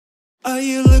Are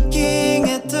you looking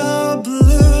at the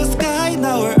blue sky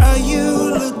now, or are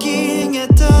you looking at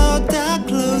the dark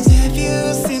clouds? Have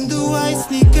you seen the white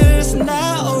sneakers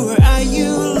now, or are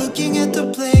you looking at the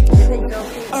black?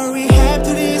 Are we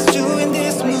happy this true in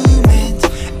this moment,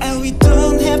 and we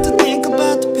don't have to think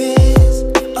about the past?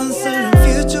 Uncertain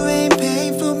future ain't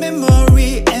painful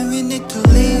memory, and we need to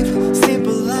live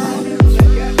simple life.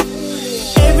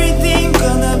 Everything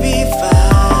gonna be fine.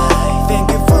 Thank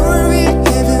you for it,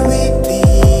 heaven with me.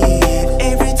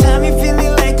 Every time you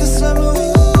feeling like a summer,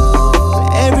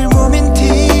 every moment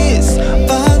is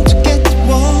bound to get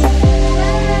warm.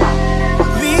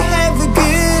 We have a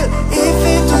good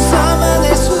effect on someone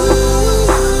else.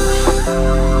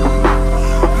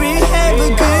 We have a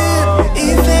good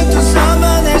effect on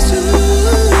someone else.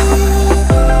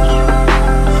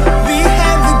 We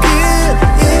have a good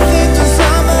effect on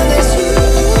someone else.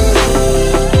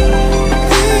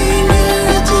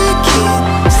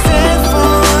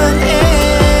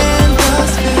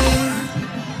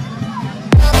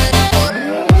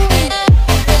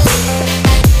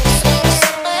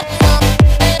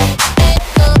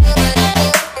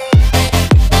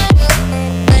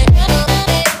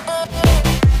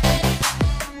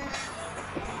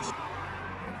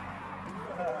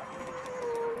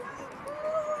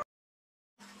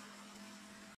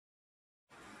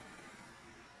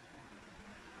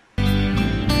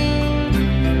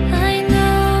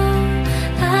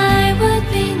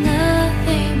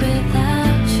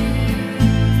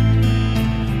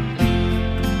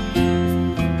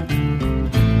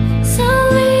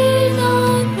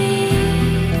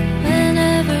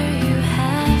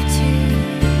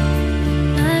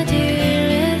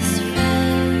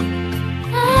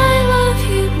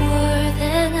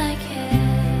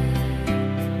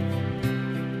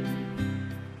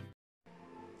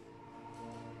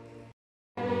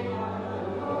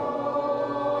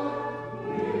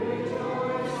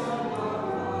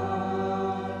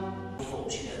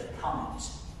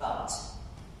 But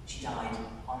she died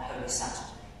on Holy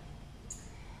Saturday.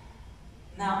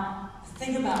 Now, the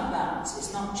thing about that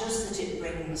is not just that it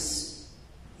brings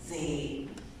the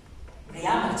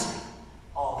reality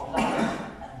of life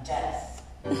and death.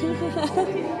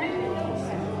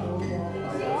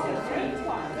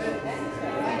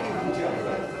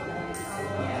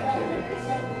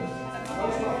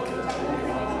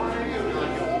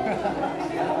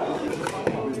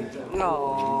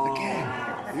 Oh. Again.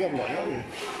 You haven't got it, have you?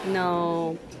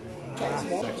 No.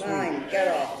 Fine, get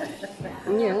off.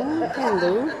 Yeah, can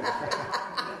do.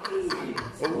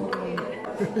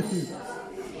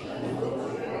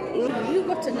 You've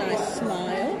got a nice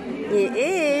smile. He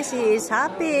is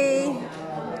happy.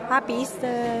 Happy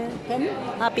Easter. Come.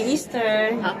 Happy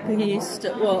Easter. Happy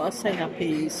Easter. Well, I say Happy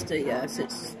Easter, yes.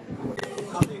 It's.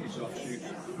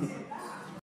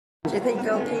 Do you think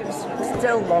he'll keep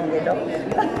still long enough?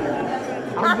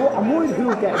 I'm worried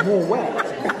who'll get more wet.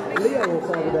 Leo or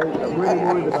Father Dave, I'm really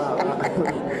worried about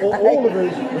that. All of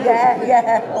us.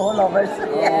 Yeah, all of us.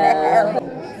 Yeah.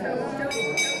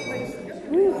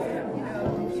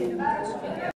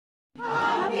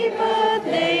 Happy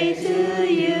birthday to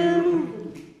you.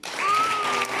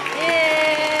 Yeah.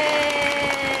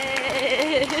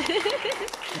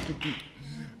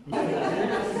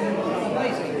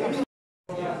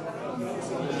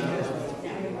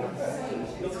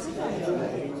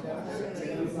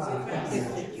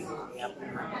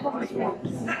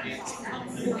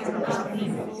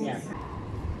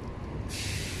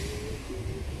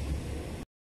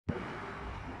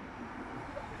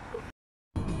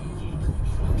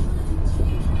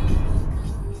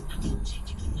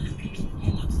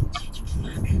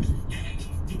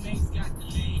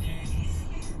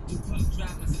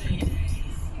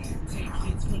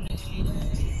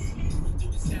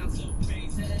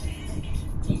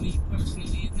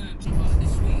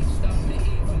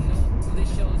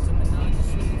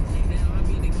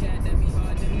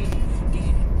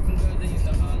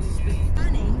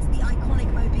 Honey.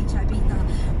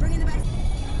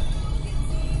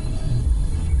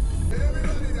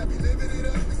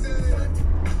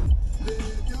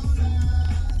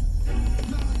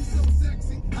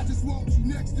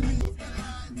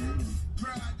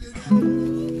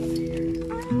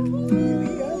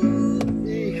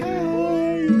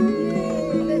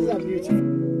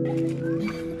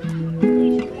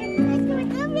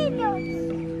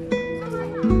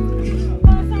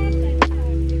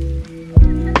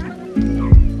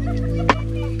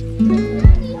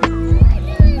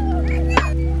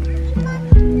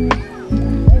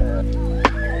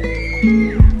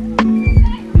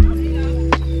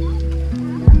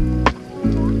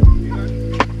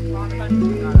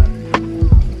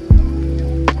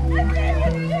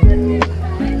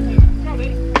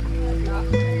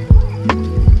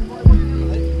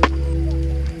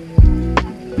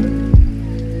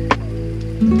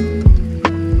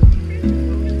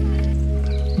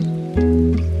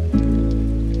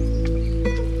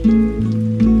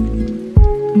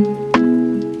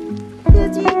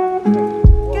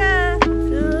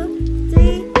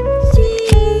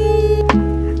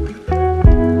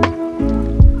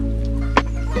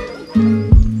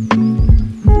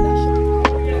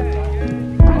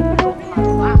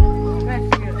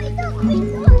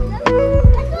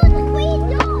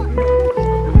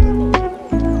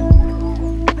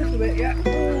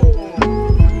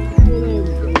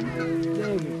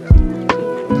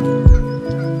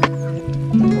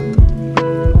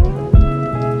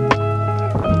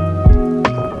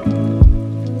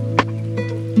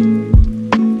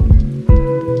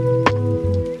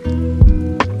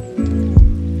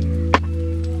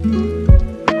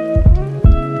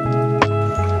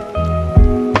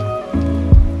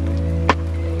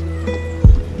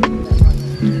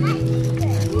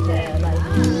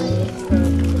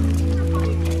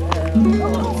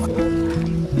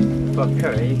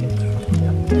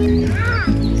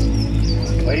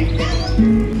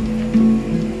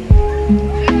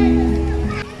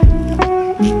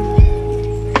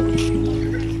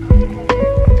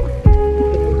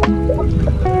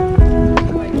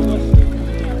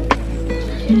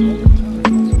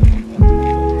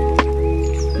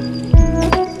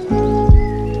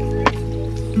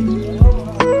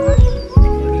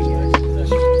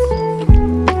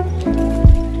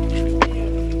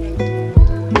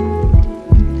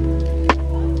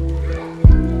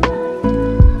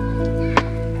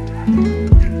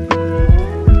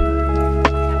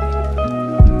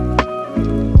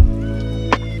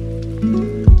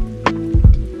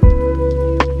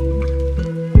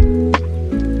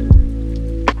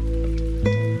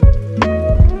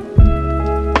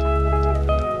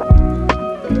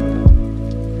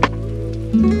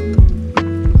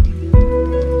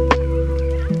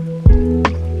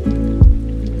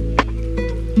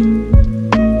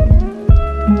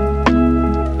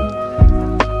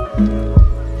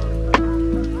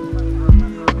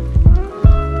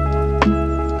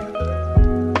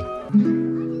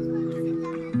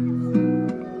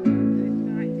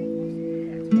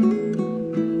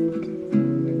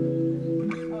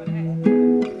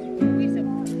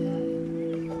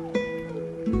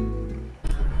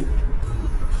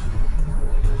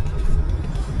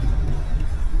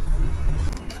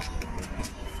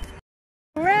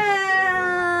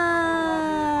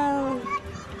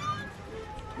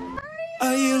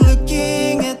 Are you